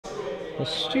The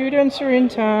students are in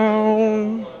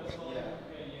town.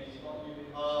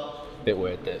 Bit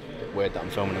weird that I'm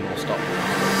filming them all stop.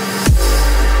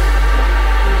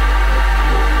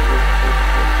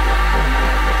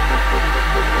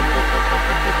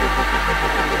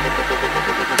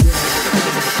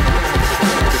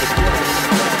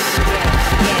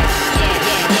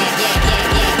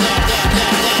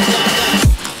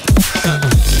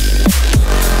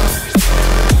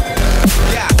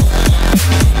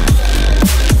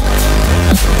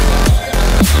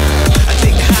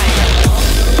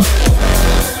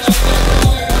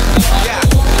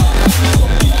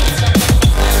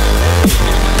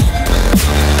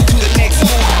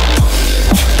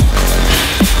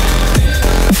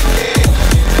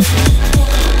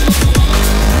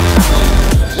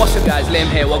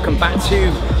 Here, welcome back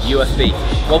to USB,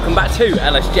 welcome back to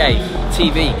LSJ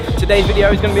TV. Today's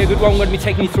video is going to be a good one. I'm going to be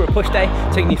taking you through a push day,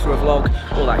 taking you through a vlog,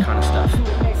 all that kind of stuff.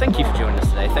 Thank you for joining us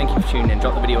today, thank you for tuning in.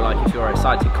 Drop the video a like if you're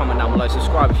excited, comment down below,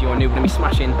 subscribe if you are new. We're going to be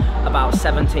smashing about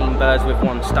 17 birds with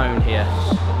one stone here.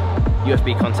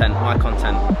 USB content, my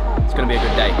content. It's going to be a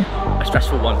good day, a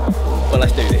stressful one, but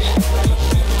let's do this.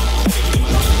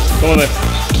 Come on then.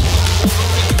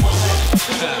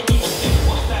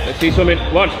 Let's do something.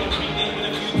 One.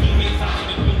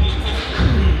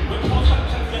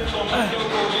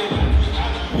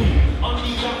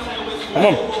 Come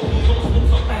on.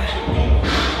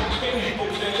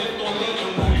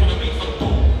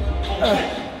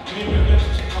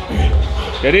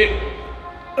 Get it.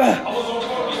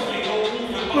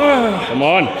 Come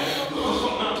on.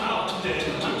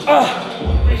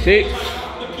 That's it.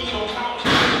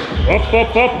 Up,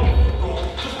 up, up.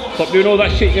 Stop doing all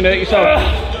that shit, you're gonna hurt yourself.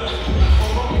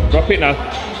 Drop it now.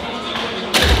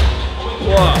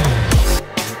 Whoa.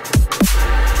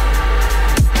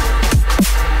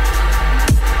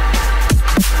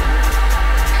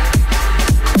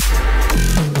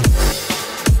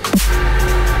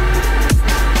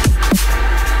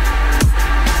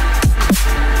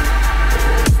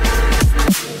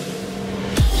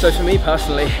 So for me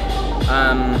personally,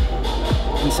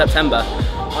 in September,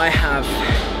 I have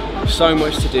so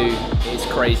much to do, it's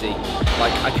crazy.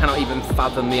 Like, I cannot even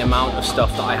fathom the amount of stuff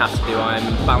that I have to do.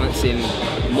 I'm balancing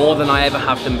more than I ever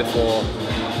have done before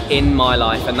in my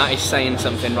life, and that is saying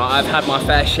something, right? I've had my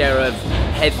fair share of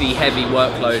heavy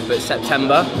workload, but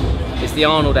September is the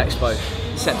Arnold Expo.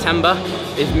 September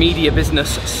is media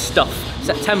business stuff.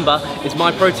 September is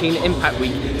my protein impact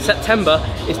week. September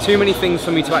is too many things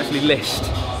for me to actually list.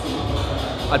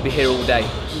 I'd be here all day.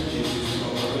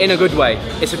 In a good way.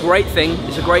 It's a great thing,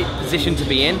 it's a great position to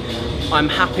be in. I'm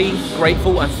happy,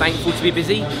 grateful and thankful to be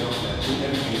busy,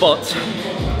 but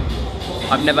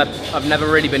I've never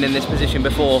really been in this position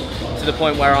before, to the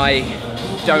point where I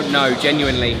don't know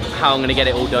genuinely how I'm gonna get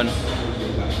it all done.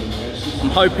 I'm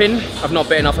hoping I've not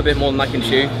bitten off a bit more than I can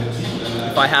chew.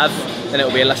 If I have, then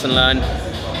it'll be a lesson learned.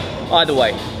 Either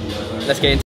way, let's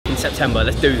get into in September,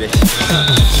 let's do this.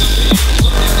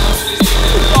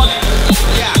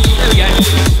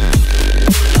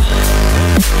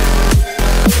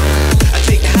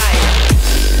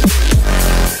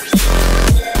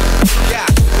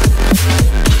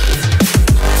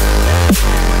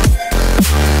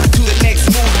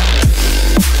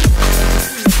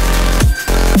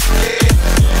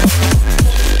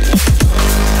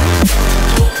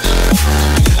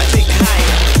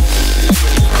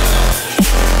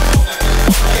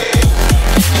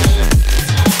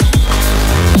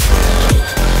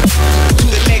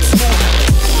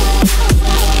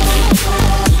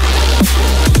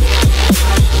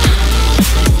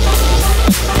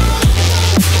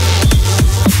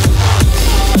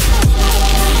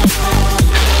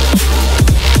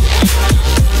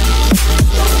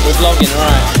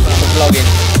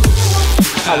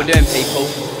 How we're doing, people.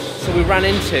 So we ran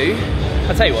into,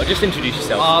 I'll tell you what, just introduce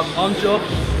yourself. I'm Joe,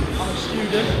 I'm a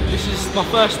student. This is my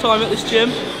first time at this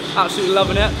gym. Absolutely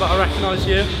loving it, but I recognise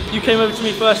you. You came over to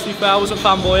me first, to be fair, I wasn't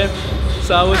fanboying,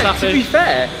 so I was happy. To be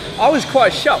fair, I was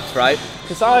quite shocked, right?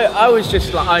 Because I was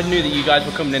just like, I knew that you guys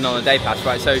were coming in on a day pass,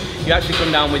 right? So you actually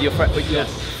come down with your flatmate? Yeah,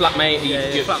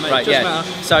 flatmate, right, yeah.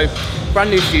 So, brand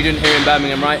new student here in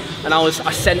Birmingham, right? And I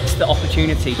sensed the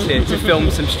opportunity to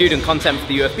film some student content for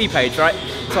the UFB page, right?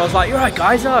 So I was like, "You're right,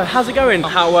 guys. How's it going?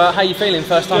 How are you feeling?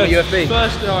 First time at UFB?"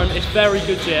 First time. It's very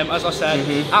good gym, as I said.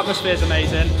 Atmosphere's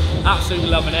amazing. Absolutely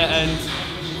loving it, and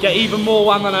get even more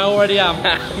one than I already am.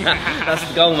 That's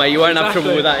the goal, mate. You won't have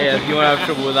trouble with that. Yeah, you won't have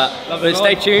trouble with that. But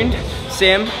stay tuned. See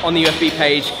him on the UFB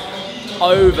page.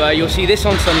 You'll see this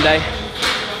on Sunday.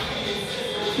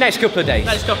 Next couple of days.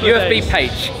 Next couple of days. UFB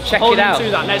page. Check it out. To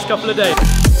that next couple of days.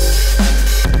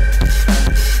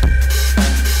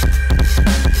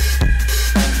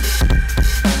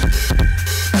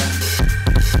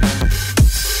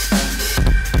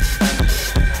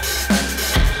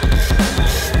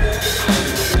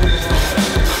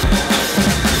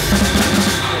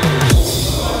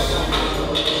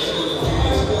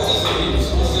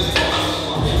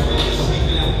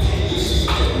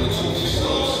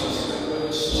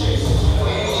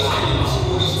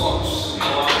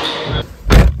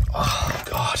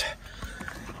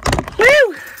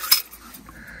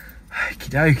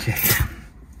 dokey.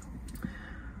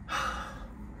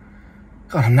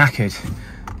 God, I'm knackered.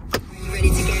 Ready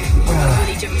to get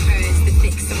woolly jumpers, the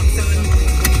thick socks on.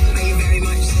 Are you very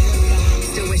much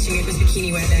still wishing it was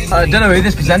bikini weather? I don't know who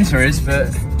this presenter is,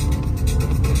 but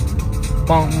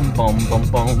bong bong bong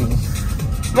bong.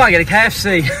 Might get a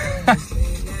KFC.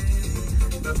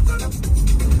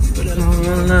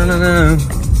 No.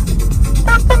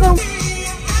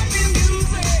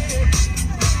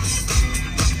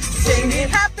 Singing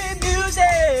happy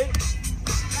music.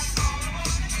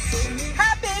 Singing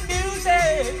happy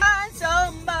music. Find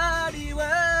somebody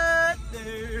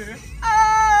worthy.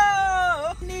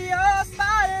 Oh, need your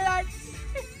spotlight.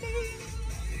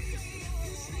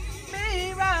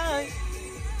 Me right.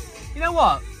 You know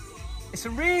what? It's a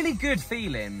really good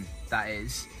feeling, that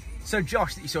is. So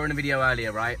Josh, that you saw in the video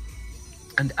earlier, right?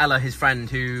 And Ella, his friend,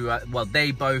 who, well,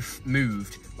 they both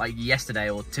moved like yesterday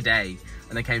or today,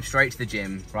 and they came straight to the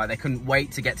gym, right? They couldn't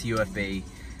wait to get to UFB,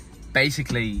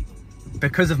 basically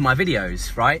because of my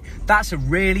videos, right? That's a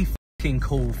really fucking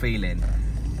cool feeling.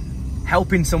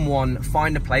 Helping someone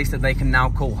find a place that they can now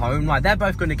call home. Like, they're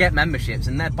both going to get memberships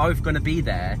and they're both going to be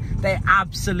there. They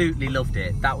absolutely loved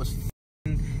it. That was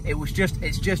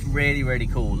it's just really, really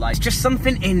cool. Like, it's just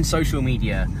something in social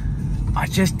media. I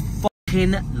just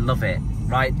fucking love it,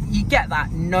 right? You get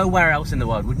that nowhere else in the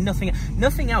world. With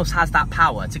nothing else has that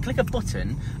power to click a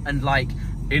button and, like,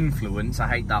 influence. I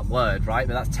hate that word, right?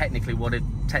 But that's technically what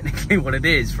it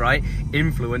is, right?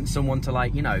 Influence someone to,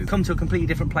 like, you know, come to a completely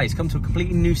different place, come to a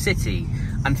completely new city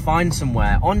and find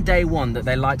somewhere on day one that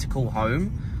they like to call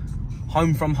home.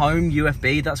 Home from home,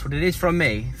 UFB, that's what it is for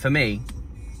me.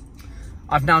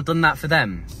 I've now done that for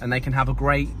them, and they can have a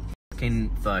great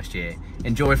fucking first year.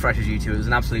 Enjoy Freshers U2. It was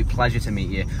an absolute pleasure to meet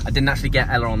you. I didn't actually get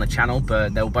Ella on the channel,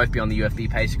 but they'll both be on the UFB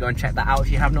page, so go and check that out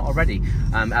if you have not already.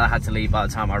 Ella had to leave by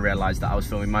the time I realised that I was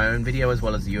filming my own video as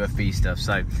well as the UFB stuff.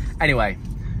 So anyway,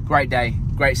 great day,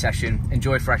 great session.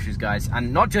 Enjoy Freshers, guys.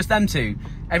 And not just them two,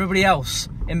 everybody else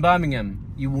in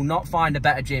Birmingham. You will not find a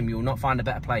better gym, you will not find a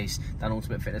better place than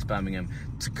Ultimate Fitness Birmingham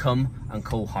to come and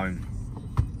call home.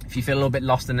 If you feel a little bit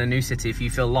lost in a new city, if you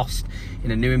feel lost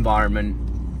in a new environment,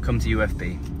 come to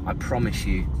UFB. I promise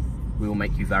you, we will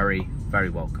make you very, very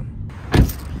welcome.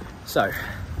 So,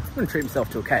 I'm going to treat myself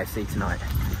to a KFC tonight,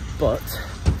 but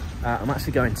I'm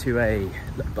actually going to a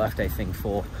little birthday thing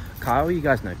for Kyle. You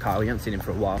guys know Kyle, you haven't seen him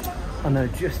for a while. I know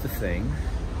just the thing.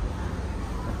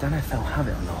 I don't know if they'll have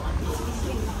it or not.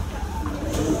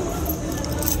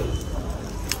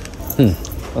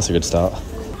 That's a good start.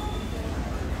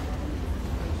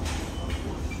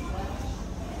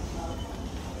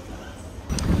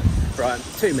 Right,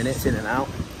 2 minutes in and out.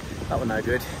 That was no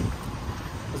good.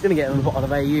 I was going to get them a bottle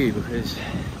of AU because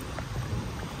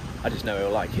I just know he'll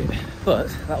like it.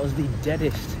 But that was the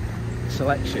deadest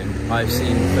selection I've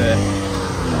seen for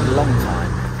a long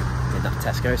time in that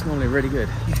Tesco. It's normally really good.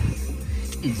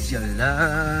 Is your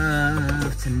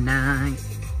love tonight?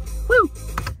 Woo!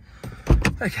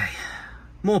 Okay,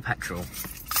 more petrol.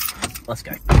 Let's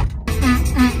go.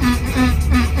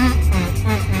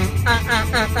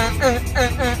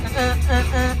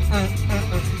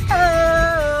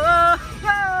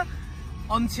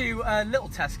 Onto a little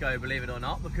Tesco, believe it or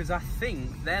not, because I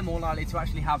think they're more likely to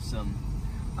actually have some.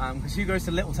 Because who goes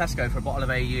to little Tesco for a bottle of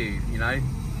AU, you know?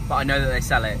 But I know that they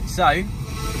sell it. So,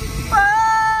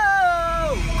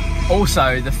 whoa!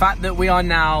 Also, the fact that we are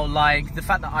now, like, the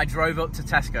fact that I drove up to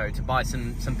Tesco to buy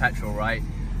some petrol, right?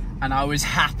 And I was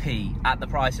happy at the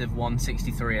price of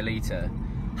 $1.63 a litre.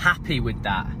 Happy with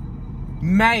that.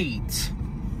 Mate!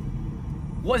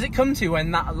 What does it come to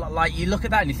when that, like, you look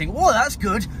at that and you think, whoa, that's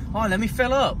good. Oh, let me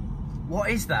fill up. What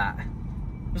is that?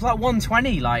 It was like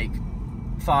 $1.20 like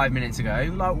 5 minutes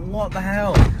ago. Like, what the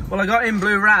hell? Well, I got in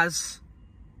Blue Raz.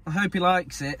 I hope he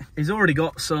likes it. He's already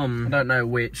got some, I don't know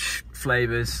which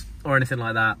flavours or anything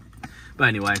like that. But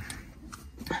anyway,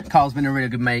 Carl's been a really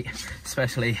good mate,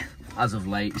 especially as of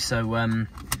late. So,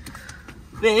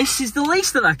 this is the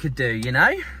least that I could do, you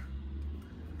know?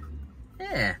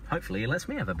 Yeah, hopefully he lets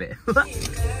me have a bit.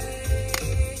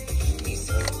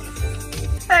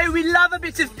 Hey, we love a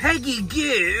bit of Peggy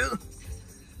Goo.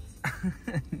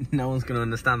 No one's going to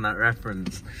understand that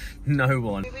reference. No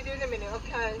one. We'll be doing a minute,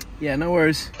 okay? Yeah, no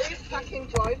worries. Please pack in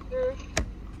drive-through.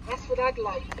 That's what I'd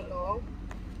like to know.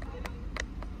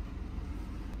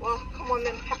 Well, come on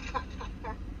then, pack.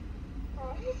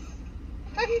 Right.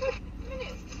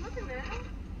 Minutes, nothing there.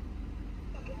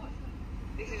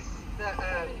 This is the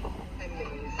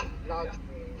Henry's large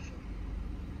rooms.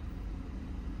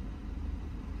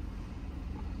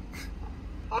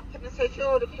 Can I take your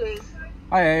order, please?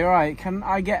 Oh yeah, you're right. Can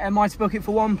I get Emma to book it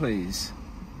for one, please?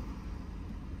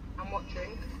 And what drink?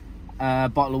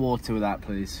 Bottle of water with that,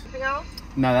 please. Anything else?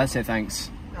 No, that's it, thanks.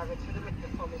 No, that's for the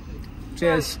microphone.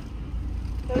 Cheers.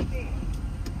 13.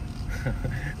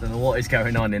 Don't know what is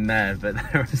going on in there, but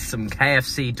there is some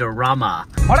KFC drama.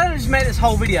 Why don't I just make this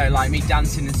whole video like me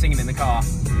dancing and singing in the car?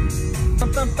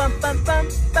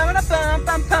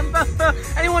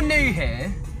 Anyone new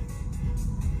here?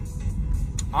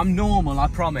 I'm normal, I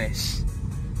promise.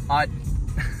 I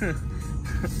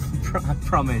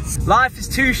promise. Life is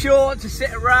too short to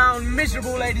sit around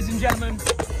miserable, ladies and gentlemen.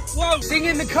 Whoa! Sing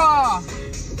in the car.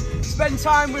 Spend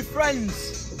time with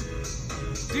friends.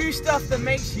 Do stuff that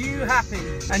makes you happy.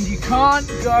 And you can't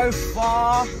go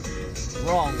far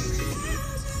wrong.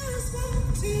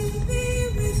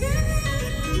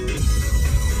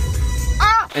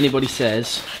 Ah! Anybody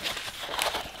says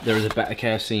there is a better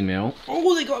KFC meal.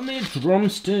 Oh, they got me a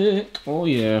drumstick. Oh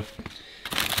yeah.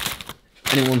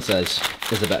 Anyone says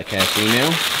there's a better KFC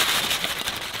meal.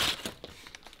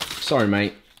 Sorry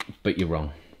mate, but you're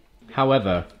wrong.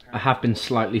 However, I have been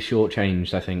slightly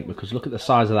shortchanged, I think, because look at the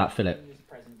size of that fillet.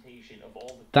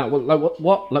 That was like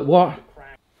what? Like what?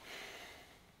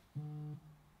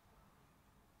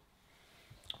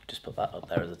 Just put that up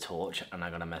there as a torch, and I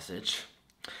got a message.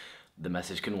 The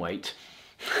message can wait.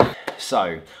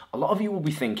 So, a lot of you will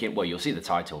be thinking, well, you'll see the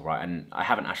title, right? And I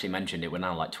haven't actually mentioned it. We're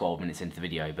now like 12 minutes into the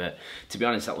video, but to be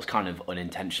honest, that was kind of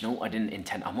unintentional. I didn't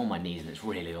intend. I'm on my knees, and it's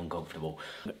really uncomfortable.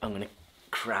 I'm gonna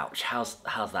crouch. How's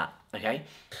that? Okay.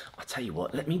 I'll tell you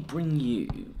what. Let me bring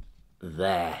you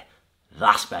there.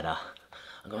 That's better.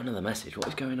 I got another message. What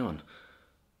is going on?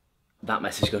 That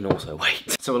message can also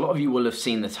wait. So a lot of you will have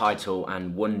seen the title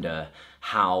and wonder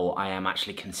how I am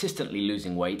actually consistently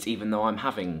losing weight, even though I'm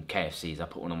having KFCs. I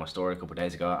put one on my story a couple of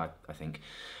days ago, I think,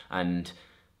 and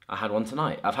I had one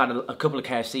tonight. I've had a couple of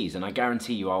KFCs, and I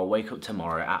guarantee you I'll wake up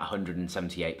tomorrow at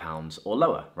 178 pounds or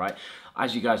lower, right?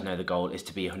 As you guys know, the goal is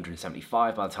to be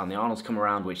 175 by the time the Arnold's come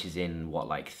around, which is in, what,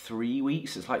 like 3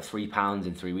 weeks? It's like 3 pounds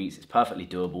in 3 weeks. It's perfectly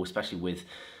doable, especially with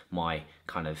my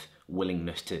kind of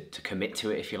willingness to commit to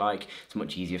it, if you like. It's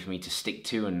much easier for me to stick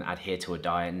to and adhere to a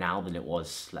diet now than it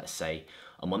was, let's say,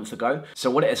 a month ago. So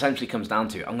what it essentially comes down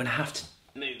to, I'm gonna have to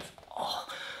move. Oh,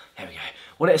 there we go.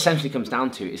 What it essentially comes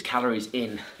down to is calories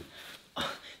in.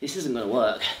 Oh, this isn't gonna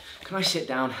work. Can I sit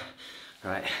down?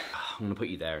 All right, I'm gonna put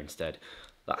you there instead.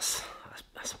 That's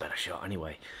a better shot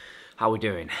anyway. How are we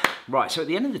doing? Right, so at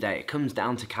the end of the day, it comes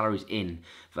down to calories in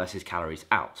versus calories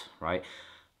out, right?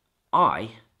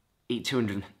 I eat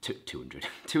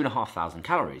 2,500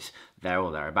 calories, there or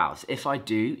thereabouts. If I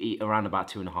do eat around about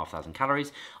 2,500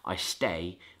 calories, I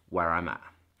stay where I'm at.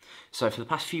 So for the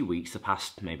past few weeks, the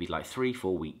past maybe like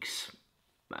 3-4 weeks,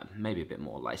 maybe a bit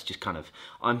more, like it's just kind of,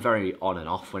 I'm very on and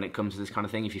off when it comes to this kind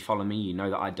of thing. If you follow me, you know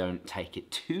that I don't take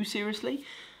it too seriously.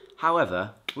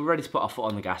 However, we're ready to put our foot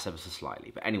on the gas ever so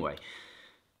slightly. But anyway,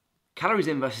 calories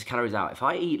in versus calories out. If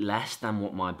I eat less than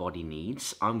what my body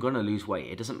needs, I'm going to lose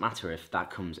weight. It doesn't matter if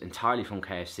that comes entirely from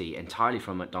KFC, entirely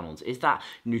from McDonald's. Is that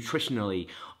nutritionally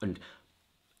and,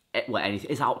 well, anything,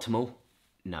 is that optimal?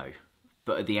 No.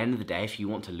 But at the end of the day, if you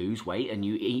want to lose weight and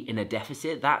you eat in a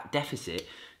deficit, that deficit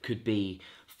could be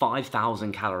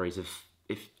 5,000 calories of,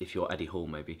 if you're Eddie Hall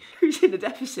maybe, who's in a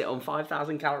deficit on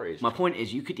 5,000 calories. My point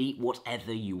is you could eat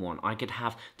whatever you want. I could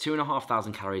have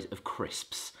 2,500 calories of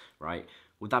crisps, right?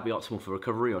 Would that be optimal for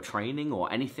recovery or training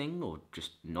or anything, or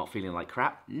just not feeling like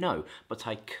crap? No, but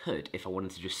I could if I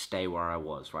wanted to just stay where I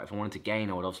was, right? If I wanted to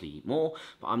gain, I would obviously eat more,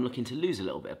 but I'm looking to lose a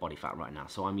little bit of body fat right now,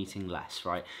 so I'm eating less,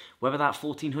 right? Whether that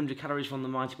 1,400 calories from the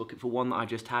Mighty Bucket for one that I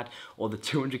just had, or the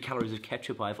 200 calories of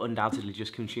ketchup I've undoubtedly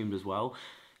just consumed as well,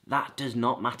 that does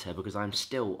not matter because I'm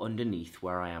still underneath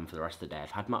where I am for the rest of the day. I've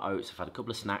had my oats, I've had a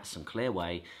couple of snacks, some clear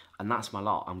whey, and that's my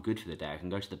lot. I'm good for the day. I can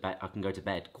go to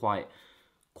bed quite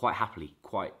happily,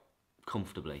 quite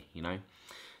comfortably, you know?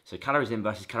 So calories in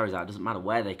versus calories out, it doesn't matter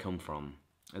where they come from.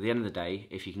 At the end of the day,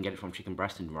 if you can get it from chicken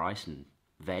breast and rice and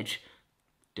veg,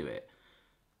 do it.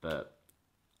 But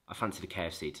I fancied a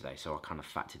KFC today, so I kind of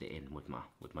factored it in with my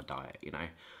diet, you know?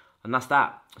 And that's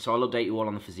that. So I'll update you all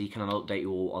on the physique and I'll update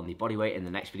you all on the body weight. In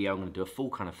the next video, I'm going to do a full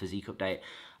kind of physique update.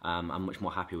 I'm much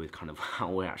more happy with kind of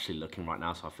how we're actually looking right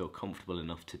now, so I feel comfortable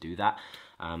enough to do that.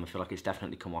 I feel like it's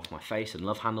definitely come off my face and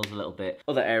love handles a little bit.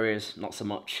 Other areas, not so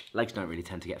much. Legs don't really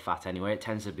tend to get fat anyway. It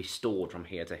tends to be stored from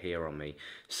here to here on me.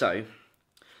 So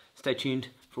stay tuned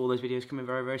for all those videos coming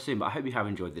very, very soon. But I hope you have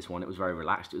enjoyed this one. It was very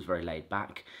relaxed. It was very laid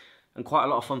back and quite a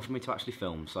lot of fun for me to actually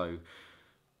film. So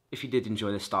if you did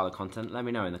enjoy this style of content, let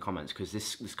me know in the comments, because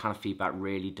this kind of feedback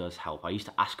really does help. I used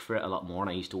to ask for it a lot more, and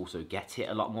I used to also get it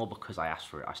a lot more because I asked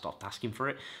for it. I stopped asking for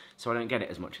it, so I don't get it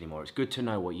as much anymore. It's good to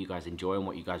know what you guys enjoy and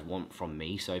what you guys want from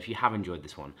me. So if you have enjoyed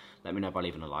this one, let me know by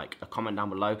leaving a like, a comment down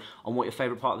below on what your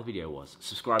favourite part of the video was.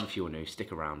 Subscribe if you're new,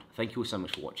 stick around. Thank you all so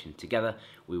much for watching. Together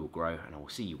we will grow, and I will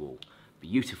see you all,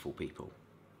 beautiful people,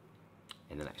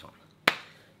 in the next one.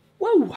 Whoa!